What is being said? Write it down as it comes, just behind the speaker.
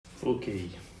Okay,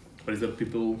 what is up,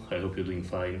 people? I hope you're doing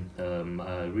fine.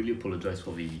 I really apologize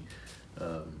for the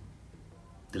um,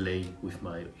 delay with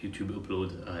my YouTube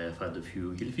upload. I have had a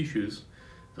few health issues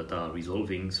that are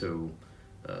resolving, so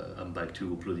I'm back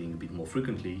to uploading a bit more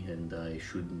frequently, and I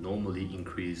should normally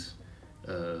increase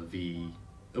the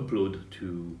upload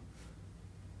to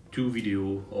 2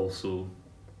 videos also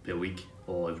per week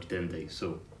or every 10 days.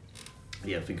 So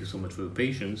yeah, thank you so much for your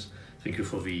patience. Thank you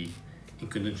for the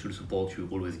unconditional support you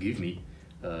always give me.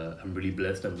 I'm really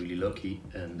blessed, I'm really lucky,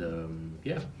 and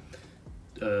yeah.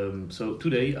 So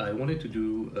today I wanted to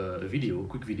do a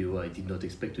quick video. I did not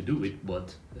expect to do it,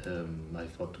 but I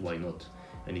thought why not?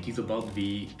 And it is about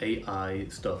the AI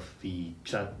stuff, the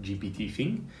chat GPT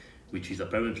thing, which is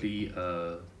apparently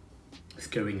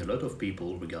scaring a lot of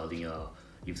people regarding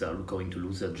if they are going to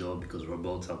lose their job because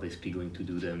robots are basically going to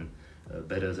do them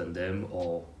better than them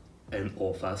or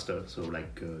faster. So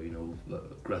like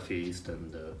graphists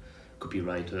and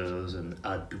copywriters and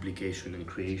ad publication and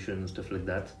creation, stuff like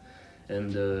that.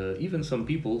 And even some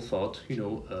people thought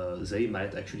they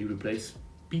might actually replace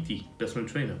PT, personal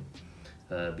trainer,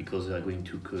 because they are going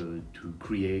to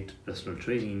create personal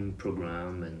training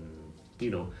program and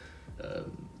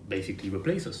basically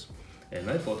replace us. And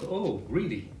I thought, oh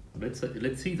really, let's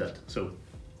see that. So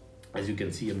as you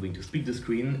can see, I'm going to split the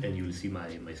screen and you will see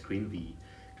my screen.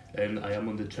 And I am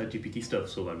on the ChatGPT stuff,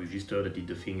 so I registered, I did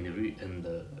the thing and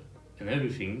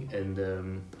everything, and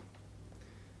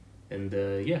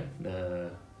yeah,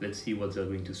 let's see what they're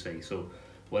going to say. So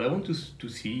what I want to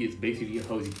see is basically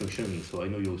how is it functioning. So I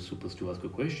know you're supposed to ask a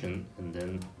question and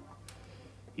then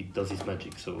it does its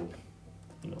magic. So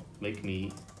make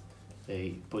me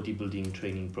a bodybuilding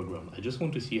training program. I just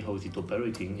want to see how is it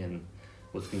operating and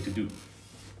what's going to do,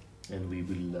 and we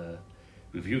will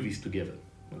review this together.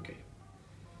 Okay,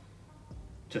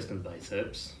 chest and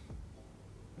biceps.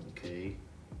 Okay,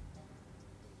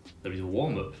 there is a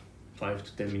warm-up, 5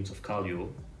 to 10 minutes of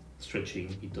cardio,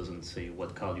 stretching. It doesn't say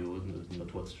what cardio,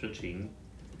 not what stretching.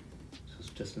 So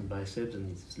it's chest and biceps,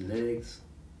 and it's legs,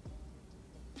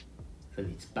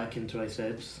 then it's back and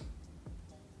triceps.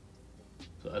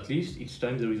 So at least each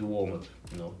time there is a warm-up,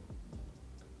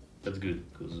 that's good,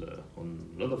 because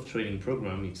on a lot of training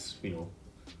program it's you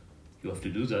have to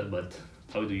do that, but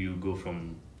how do you go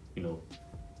from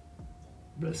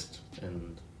breast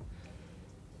and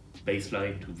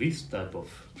baseline to this type of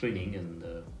training? And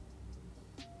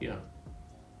yeah,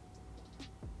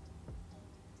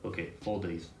 okay, 4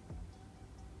 days.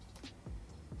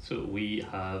 So we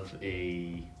have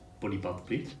a body part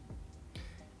split,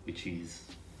 which is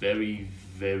very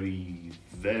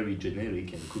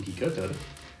generic and cookie cutter,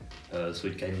 so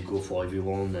it can go for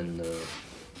everyone, and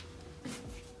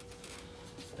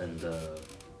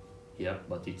yeah,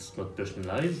 but it's not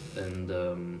personalized, and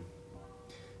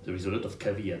there is a lot of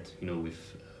caveat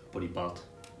with body part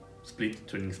split,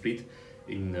 training split.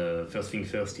 In first thing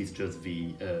first is just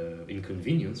the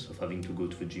inconvenience of having to go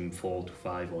to the gym 4 to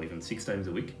 5 or even 6 times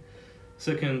a week.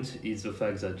 Second is the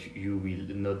fact that you will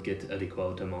not get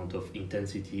adequate amount of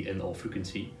intensity and or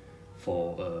frequency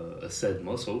for a said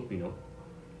muscle,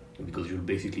 because you'll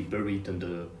basically bury it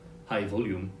under high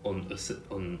volume on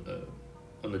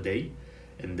a day,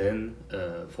 and then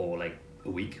for like a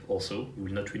week or so you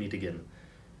will not train it again.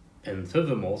 And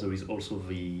furthermore, there is also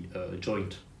the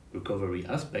joint recovery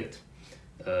aspect.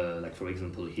 Like for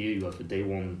example, here you have a day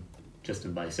 1 chest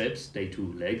and biceps, day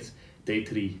 2 legs, day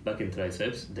 3 back and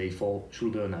triceps, day 4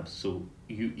 shoulder and abs. So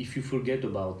if you forget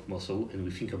about muscle and we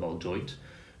think about joint,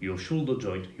 your shoulder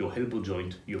joint, your elbow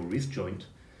joint, your wrist joint,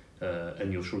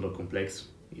 and your shoulder complex,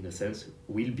 in a sense,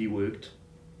 will be worked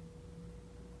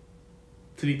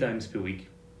 3 times per week,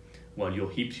 while your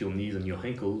hips, your knees and your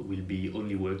ankle will be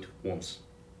only worked once.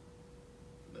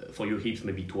 For your hips,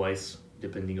 maybe twice,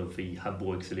 depending on the ab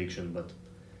work selection, but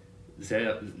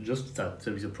there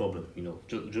is a problem,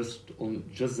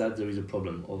 just that there is a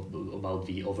problem about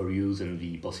the overuse and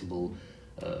the possible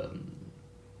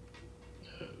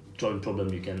joint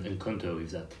problem you can encounter with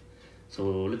that.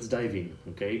 So let's dive in,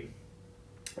 okay?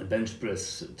 A bench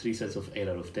press, 3 sets of 8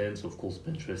 out of 10. So of course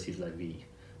bench press is like the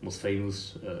most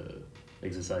famous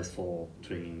exercise for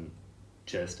training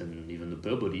chest and even the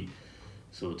upper body.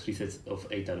 So 3 sets of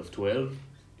 8 out of 12.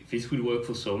 This will work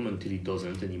for some until it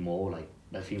doesn't anymore. Like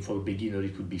I think for a beginner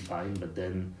it would be fine, but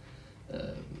then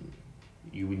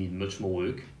you will need much more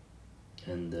work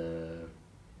and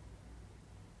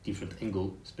different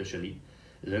angle especially.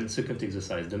 Then second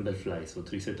exercise, dumbbell fly, so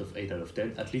 3 sets of 8 out of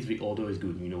 10. At least the order is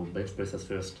good. Bench press as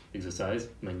first exercise,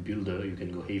 builder, you can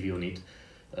go heavy on it.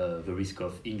 The risk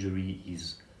of injury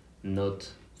is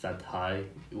not that high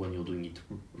when you're doing it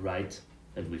right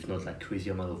and with not like crazy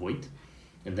amount of weight.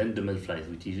 And then dumbbell flies,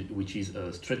 which is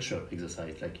a stretcher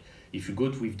exercise. Like if you go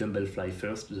with dumbbell fly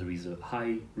first, there is a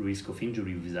high risk of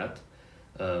injury with that.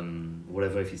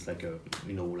 Whatever, if it's like a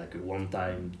like a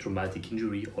one-time traumatic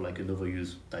injury or like an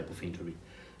overuse type of injury.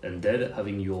 And then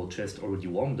having your chest already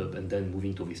warmed up and then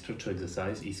moving to the stretcher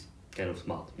exercise is kind of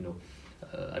smart,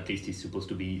 at least it's supposed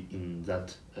to be in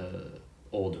that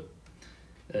order.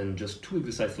 And just 2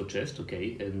 exercises for chest,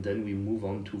 okay, and then we move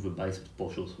on to the biceps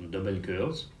portion, so dumbbell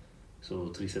curls, so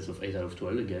 3 sets of 8 out of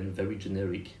 12, again, very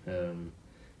generic,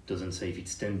 doesn't say if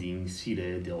it's standing,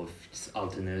 seated, or if it's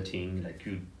alternating, like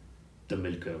you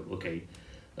dumbbell curl, okay.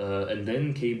 And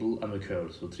then cable hammer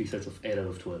curl, so 3 sets of 8 out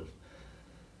of 12.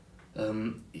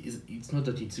 It's not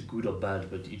that it's good or bad,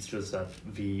 but it's just that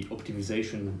the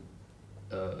optimization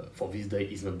for this day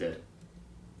is not there.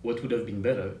 What would have been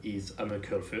better is hammer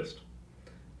curl first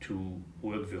to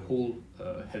work the whole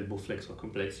elbow flexor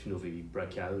complex, the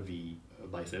brachial, the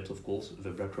biceps, of course, the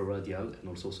brachioradial, and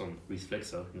also some wrist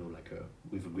flexor, like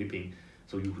with the gripping.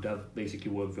 So you would have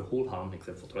basically worked the whole arm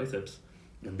except for triceps,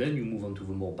 and then you move on to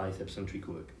the more bicep-centric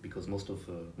work, because most of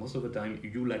the time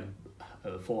you lack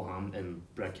forearm and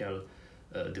brachial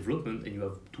development, and you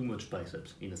have too much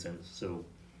biceps in a sense. So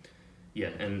yeah,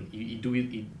 and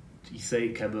you say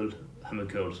cable hammer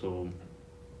curl, so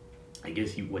I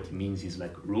guess what it means is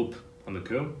like rope hammer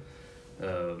curl.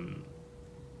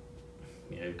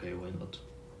 Yeah, okay, why not?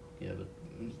 Yeah, but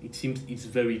it seems it's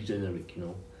very generic,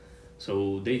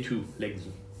 So day 2, legs.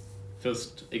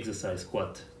 First exercise,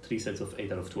 squat, 3 sets of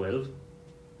 8 out of 12.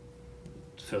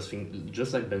 First thing,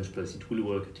 just like bench press, it will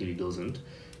work until it doesn't.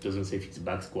 It doesn't say if it's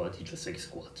back squat, it just says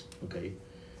squat, okay?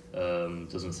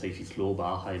 Doesn't say if it's low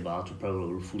bar, high bar, to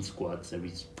parallel, full squat, there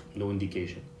is no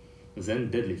indication.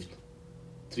 Then deadlift,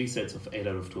 3 sets of 8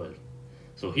 out of 12.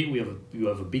 So here you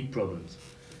have a big problem.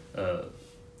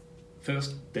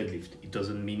 First, deadlift, it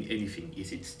doesn't mean anything.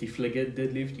 Is it stiff-legged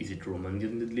deadlift? Is it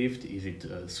Romanian deadlift? Is it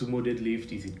sumo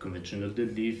deadlift? Is it conventional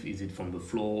deadlift? Is it from the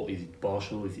floor? Is it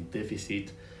partial? Is it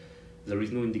deficit? There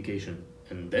is no indication.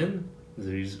 And then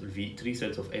there is the 3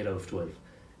 sets of 8 out of 12.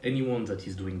 Anyone that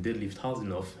is doing deadlift hard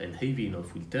enough and heavy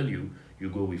enough will tell you, you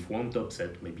go with 1 top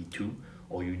set, maybe 2,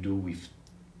 or you do with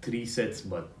 3 sets,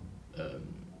 but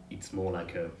it's more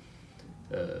like a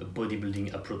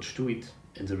bodybuilding approach to it,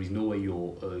 and there is no way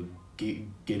you're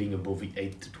getting above the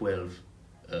 8 to 12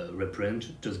 rep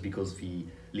range, just because the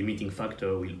limiting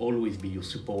factor will always be your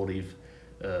supportive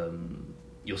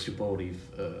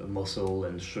muscle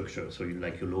and structure. So you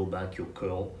like your low back, your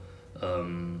curl,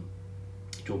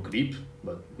 your grip,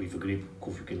 but with a grip, of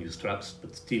course, you can use straps,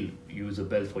 but still use a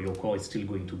belt for your core. It's still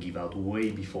going to give out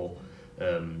way before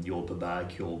your upper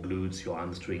back, your glutes, your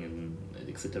hamstring, and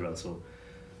etc. So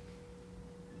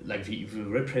like the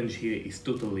rep range here is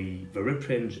totally, the rep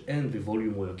range and the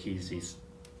volume work is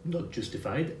not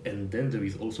justified. And then there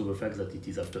is also the fact that it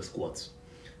is after squats.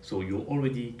 So you're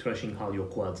already trashing hard your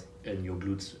quads and your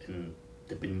glutes, and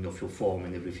depending of your form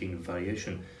and everything,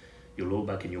 variation, your low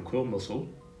back and your core muscle,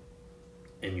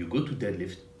 and you go to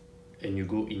deadlift and you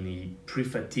go in a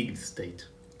pre-fatigued state,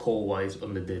 core-wise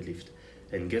on the deadlift.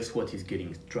 And guess what is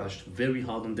getting trashed very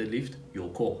hard on deadlift? Your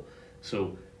core.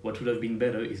 So what would have been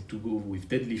better is to go with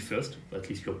deadlift first. At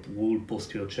least your whole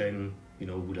posterior chain,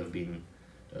 would have been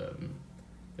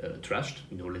trashed.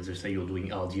 Let's just say you're doing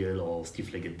RDL or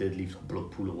stiff-legged deadlift or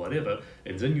block pull or whatever,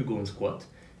 and then you go on squat,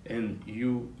 and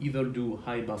you either do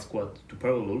high bar squat to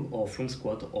parallel or front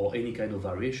squat, or any kind of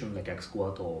variation like hack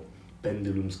squat or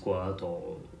pendulum squat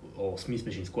or Smith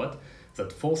machine squat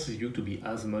that forces you to be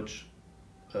as much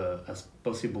as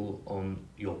possible on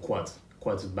your quads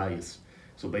bias.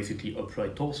 So basically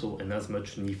upright torso and as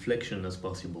much knee flexion as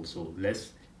possible. So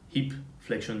less hip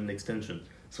flexion and extension.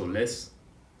 So less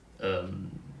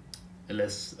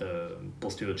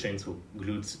posterior chain, so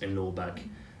glutes and lower back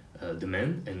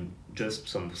demand, and just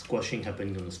some squashing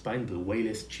happening on the spine, but way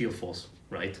less shear force,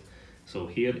 right? So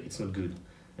here it's not good.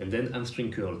 And then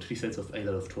hamstring curl, 3 sets of 8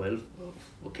 out of 12.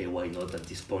 Okay, why not at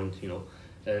this point,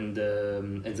 And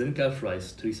then calf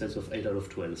rise, 3 sets of 8 out of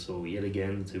 12. So yet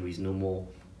again, there is no more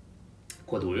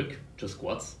quad work, just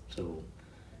squats. So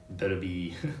it better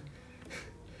be,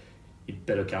 it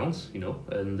better counts,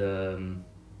 And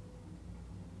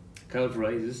calf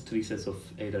rises, 3 sets of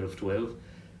 8 out of 12.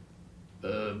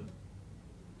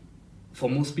 For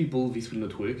most people, this will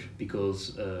not work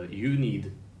because you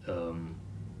need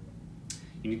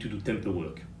to do tempo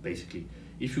work, basically.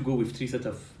 If you go with 3 sets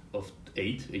of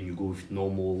 8 and you go with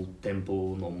normal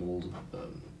tempo,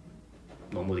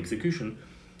 normal execution,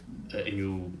 and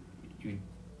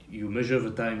you measure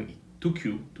the time it took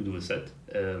you to do a set,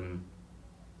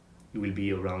 you will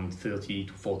be around 30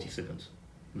 to 40 seconds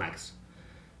max.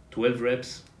 12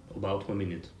 reps, about 1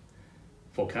 minute.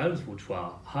 For calves, which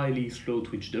are highly slow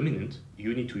twitch dominant,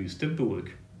 you need to use tempo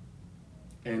work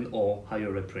and or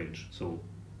higher rep range, so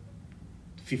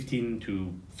 15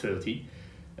 to 30,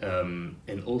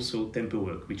 and also tempo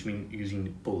work, which means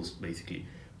using pose, basically.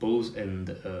 Pose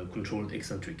and controlled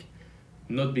eccentric.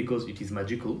 Not because it is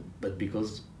magical, but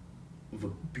because the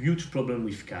huge problem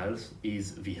with calves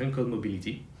is the ankle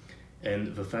mobility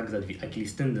and the fact that the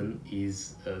Achilles tendon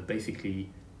is basically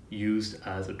used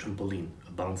as a trampoline,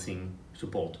 a bouncing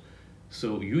support.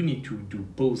 So you need to do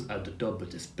pose at the top,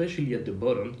 but especially at the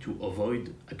bottom, to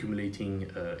avoid accumulating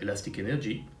elastic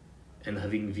energy and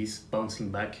having this bouncing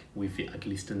back with the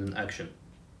Achilles tendon action.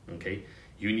 Okay,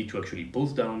 you need to actually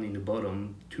pose down in the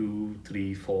bottom 2,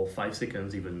 3, 4, 5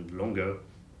 seconds, even longer,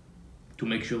 to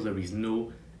make sure there is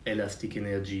no elastic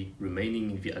energy remaining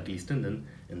in the Achilles tendon,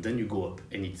 and then you go up,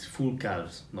 and it's full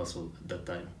calves muscle at that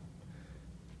time.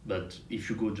 But if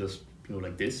you go just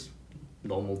like this,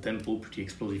 normal tempo, pretty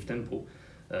explosive tempo,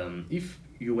 if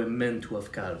you were meant to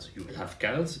have calves, you will have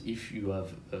calves. If you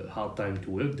have a hard time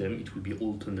to work them, it will be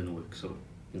all tendon work. So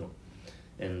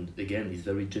and again, it's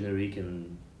very generic,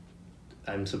 and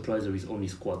I'm surprised there is only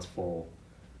squats for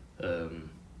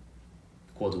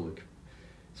quad work.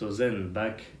 So then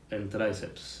back and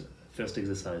triceps, first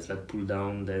exercise, lat pull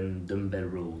down, then dumbbell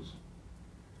rows.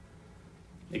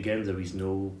 Again, there is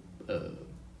no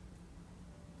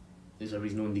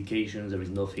indication, there is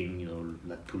nothing,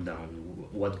 lat pull down,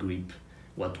 what grip,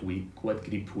 what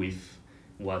grip width,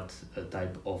 what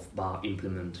type of bar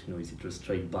implement, is it a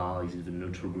straight bar, is it a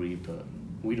neutral grip,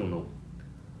 we don't know.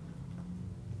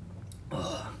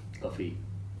 Coffee.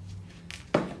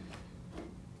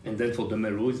 And then for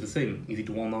dumbbell row, it's the same. Is it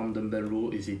one arm dumbbell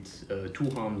row? Is it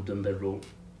 2 arm dumbbell row?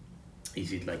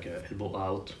 Is it like elbow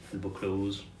out, elbow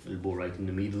close, elbow right in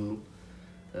the middle?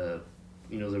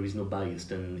 There is no bias.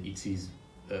 Then it is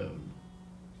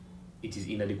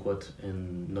inadequate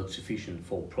and not sufficient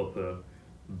for proper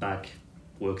back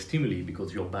work stimuli,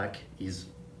 because your back is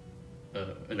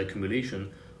an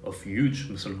accumulation of huge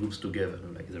muscle groups together.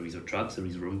 Like there is a traps, there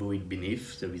is a rhomboid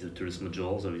beneath, there is a teres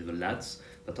major, there is the lats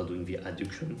that are doing the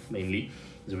adduction mainly.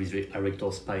 There is the erector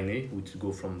spinae, which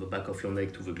go from the back of your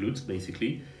neck to the glutes,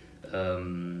 basically.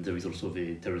 There is also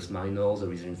the teres minor,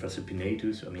 there is the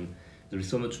infrasupinatus. There is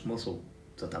so much muscle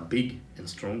that are big and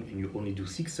strong, and you only do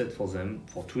 6 sets for them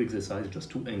for 2 exercises, just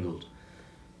 2 angles.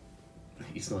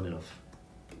 It's not enough.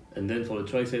 And then for the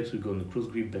triceps, we go on the close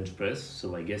grip bench press.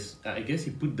 So I guess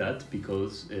he put that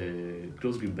because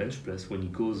close grip bench press, when he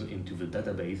goes into the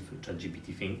database, the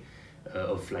ChatGPT thing,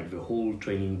 of like the whole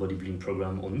training bodybuilding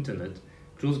program on internet,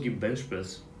 close grip bench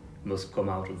press must come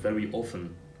out very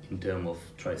often in terms of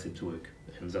triceps work,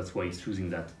 and that's why he's choosing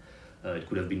that. It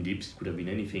could have been dips, it could have been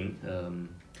anything,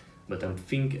 but I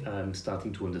think I'm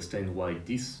starting to understand why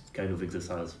this kind of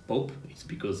exercise pop. It's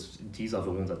because these are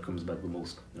the ones that comes back the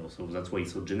most, so that's why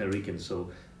it's so generic and so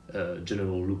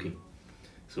general looking.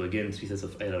 So again, 3 sets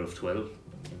of 8 out of 12.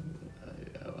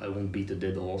 I won't beat a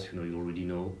dead horse, you already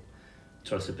know.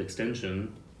 Tricep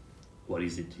extension, what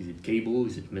is it? Is it cable?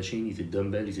 Is it machine? Is it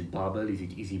dumbbell? Is it barbell? Is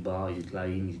it easy bar? Is it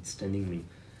lying? Is it standing?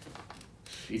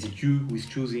 Is it you who is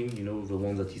choosing, the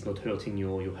one that is not hurting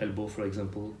your elbow, for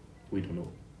example? We don't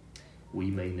know. We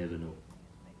may never know.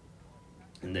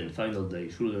 And then final day,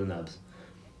 shoulder and abs.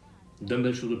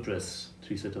 Dumbbell shoulder press,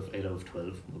 3 sets of 8 out of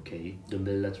 12. Okay.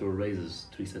 Dumbbell lateral raises,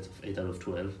 3 sets of 8 out of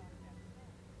 12.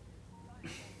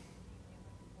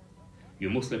 You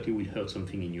most likely will hurt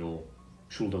something in your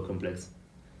shoulder complex,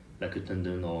 like a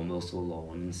tendon or a muscle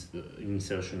or an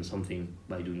insertion, something,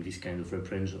 by doing this kind of rep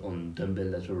range on dumbbell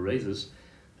lateral raises.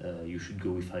 You should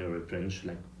go with higher rep range,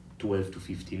 like 12 to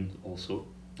 15 also,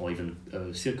 or even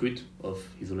a circuit of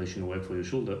isolation work for your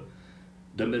shoulder.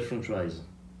 Dumbbell front rise,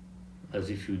 as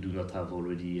if you do not have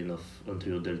already enough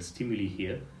anterior delt stimuli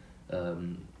here. A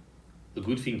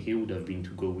good thing here would have been to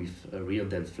go with rear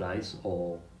delt flies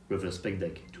or reverse pec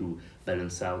deck to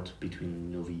balance out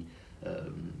between the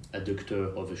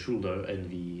adductor of the shoulder and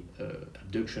the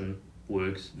abduction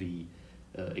works, the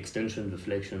extension, the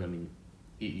flexion.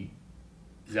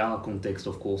 There are contexts,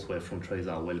 of course, where front rises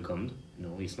are welcomed.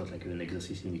 It's not like an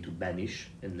exercise you need to banish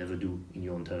and never do in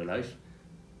your entire life.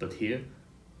 But here,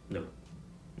 no.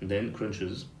 And then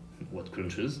crunches. What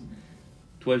crunches?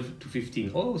 12 to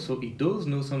 15. Oh, so it does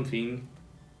know something.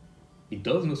 It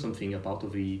does know something apart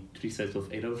of the 3 sets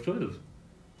of 8 out of 12.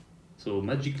 So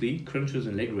magically, crunches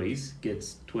and leg raise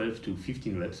gets 12 to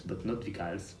 15 reps, but not the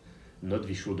calves, not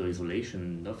the shoulder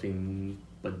isolation, nothing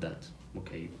but that.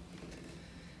 Okay.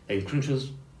 And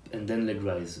crunches and then leg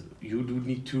raise. You do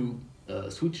need to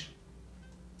switch,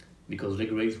 because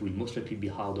leg raise will most likely be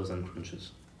harder than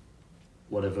crunches.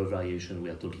 whatever variation we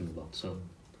are talking about. So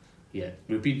yeah,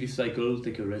 repeat this cycle,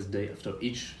 take a rest day after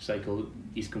each cycle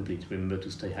is complete. Remember to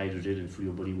stay hydrated and fuel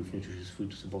your body with nutritious food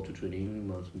to support your training,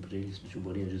 listen to your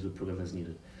body and adjust the program as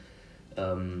needed.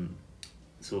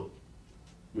 So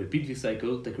repeat this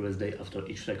cycle, take a rest day after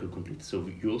each cycle complete. So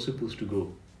you're supposed to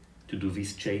go to do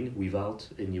this chain without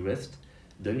any rest,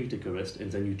 then you take a rest and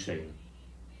then you chain.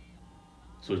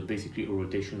 So it's basically a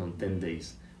rotation on 10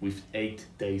 days with 8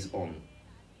 days on.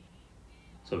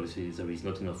 So obviously there is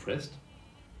not enough rest,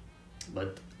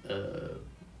 but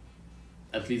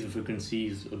at least the frequency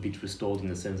is a bit restored in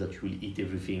the sense that you will eat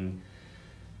everything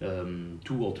 2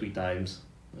 or 3 times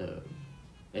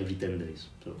every 10 days.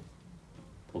 So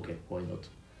okay, why not?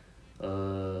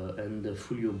 And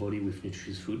fuel your body with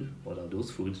nutritious food. What are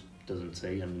those foods? Doesn't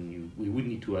say. I mean, we would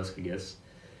need to ask, I guess.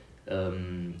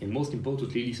 And most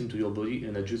importantly, listen to your body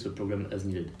and adjust the program as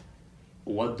needed.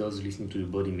 What does listening to your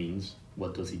body means?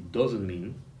 What does it doesn't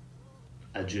mean?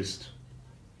 Adjust.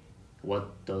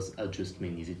 What does adjust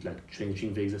mean? Is it like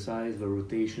changing the exercise, the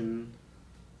rotation?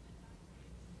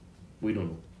 We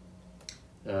don't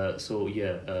know. So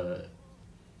yeah,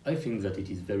 I think that it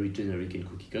is very generic and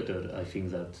cookie cutter. I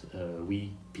think that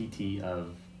we PT have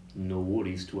no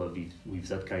worries to have with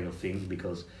that kind of thing,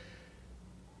 because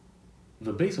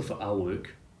the base of our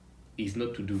work is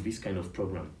not to do this kind of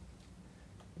program.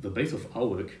 The base of our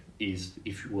work is,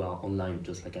 if you are online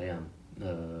just like I am,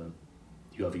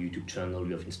 you have a YouTube channel,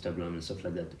 you have Instagram and stuff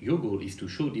like that. Your goal is to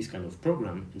show this kind of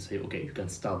program and say, okay, you can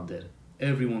start there.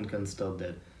 Everyone can start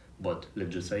there. But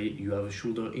let's just say you have a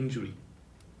shoulder injury.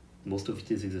 Most of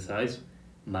this exercise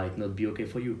might not be okay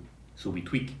for you. So we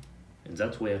tweak. And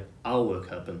that's where our work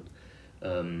happened.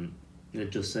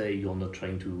 Let's just say you're not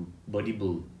trying to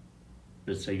bodybuild.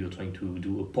 Let's say you're trying to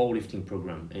do a powerlifting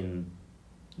program, and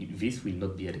this will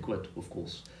not be adequate, of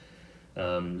course.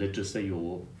 Let's just say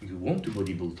you want to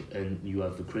bodybuild and you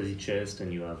have a crazy chest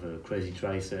and you have a crazy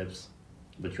triceps,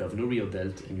 but you have no rear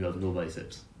delt and you have no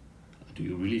biceps. Do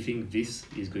you really think this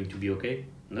is going to be okay?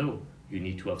 No, you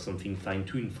need to have something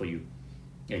fine-tuned for you,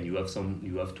 and you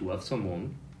have to have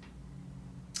someone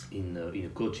in a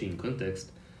coaching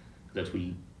context that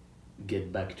will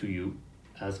get back to you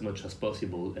as much as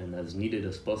possible and as needed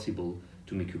as possible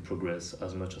to make you progress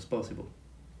as much as possible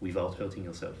without hurting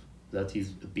yourself. That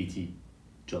is a PT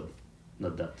job,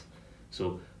 not that.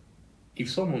 So if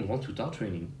someone wants to start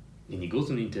training and he goes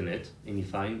on the internet and he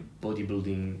finds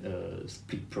bodybuilding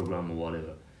split program or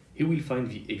whatever, he will find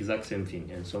the exact same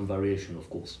thing and some variation, of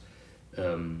course.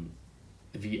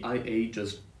 The IA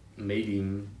just made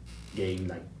him gain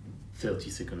like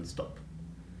 30-second stop.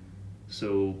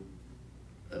 So,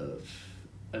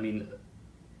 I mean,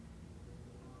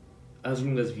 as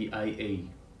long as the IA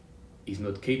is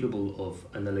not capable of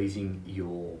analyzing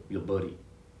your body,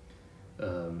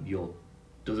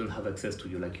 doesn't have access to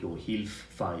your health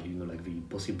file, like the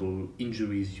possible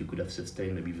injuries you could have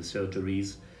sustained, maybe the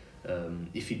surgeries.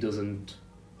 If it doesn't,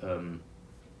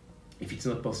 if it's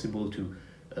not possible to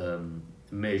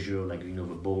measure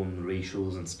the bone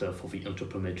ratios and stuff, or the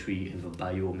anthropometry and the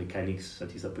biomechanics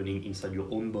that is happening inside your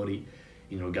own body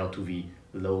in regard to the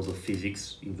laws of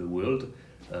physics in the world,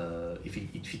 if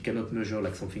it cannot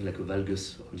measure something like a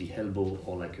valgus on the elbow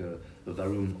or like a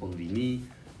varum on the knee,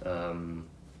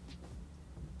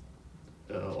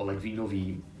 or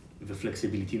the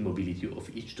flexibility and mobility of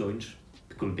each joint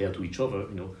compared to each other,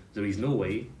 there is no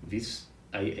way this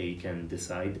IA can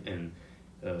decide and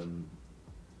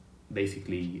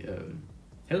basically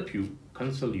help you,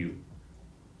 counsel you.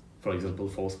 For example,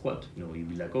 for a squat, you'll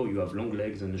be like, oh, you have long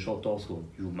legs and a short torso,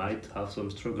 you might have some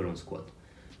struggle on squat.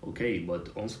 Okay, but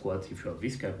on squat, if you have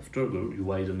this type of struggle, you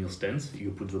widen your stance,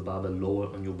 you put the barbell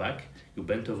lower on your back, you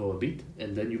bend over a bit,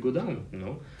 and then you go down,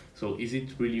 So is it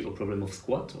really a problem of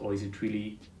squat, or is it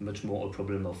really much more a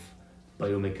problem of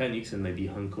biomechanics and maybe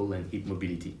ankle and hip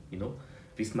mobility,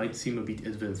 This might seem a bit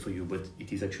advanced for you, but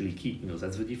it is actually key.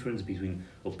 That's the difference between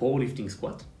a powerlifting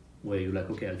squat, where you're like,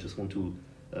 okay, I just want to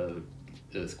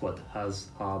squat as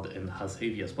hard and as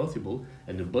heavy as possible,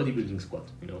 and a bodybuilding squat.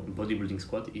 Bodybuilding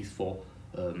squat is for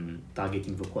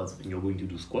targeting the quads, and you're going to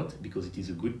do squat because it is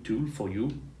a good tool for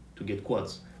you to get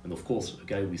quads. And of course, a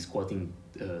guy with squatting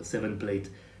 7 plate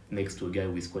next to a guy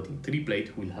with squatting 3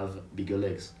 plate will have bigger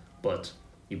legs, but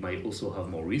he might also have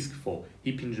more risk for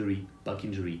hip injury, back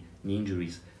injury, knee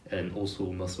injuries, and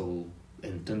also muscle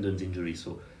and tendons injury.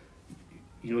 So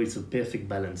it's a perfect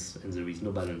balance, and there is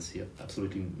no balance here,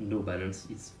 absolutely no balance.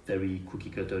 It's very cookie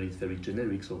cutter, it's very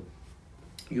generic. So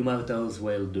you might as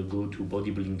well go to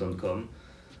bodybuilding.com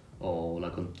or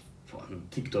on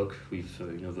TikTok with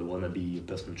the wannabe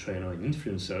personal trainer and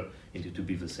influencer, and it to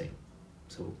be the same.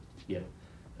 So yeah,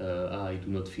 I do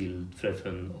not feel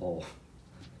threatened or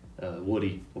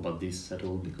worried about this at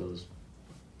all, because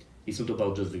it's not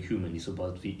about just the human, it's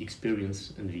about the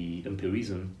experience and the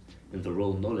empirism and the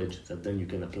raw knowledge that then you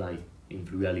can apply in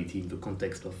reality in the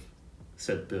context of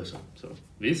said person. So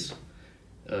this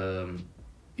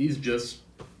is just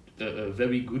a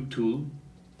very good tool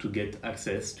to get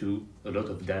access to a lot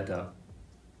of data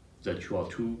that you are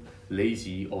too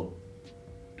lazy or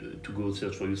to go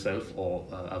search for yourself, or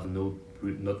have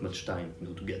not much time,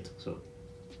 to get. So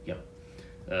yeah,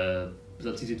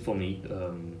 that is it for me.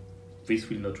 This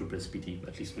will not replace PT,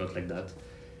 at least not like that.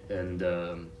 And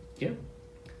yeah,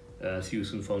 see you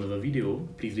soon for another video.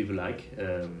 Please leave a like.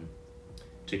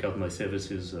 Check out my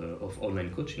services of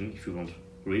online coaching if you want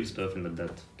real stuff and not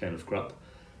that kind of crap.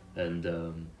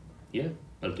 And yeah,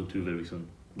 I'll talk to you very soon.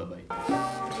 Bye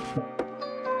bye.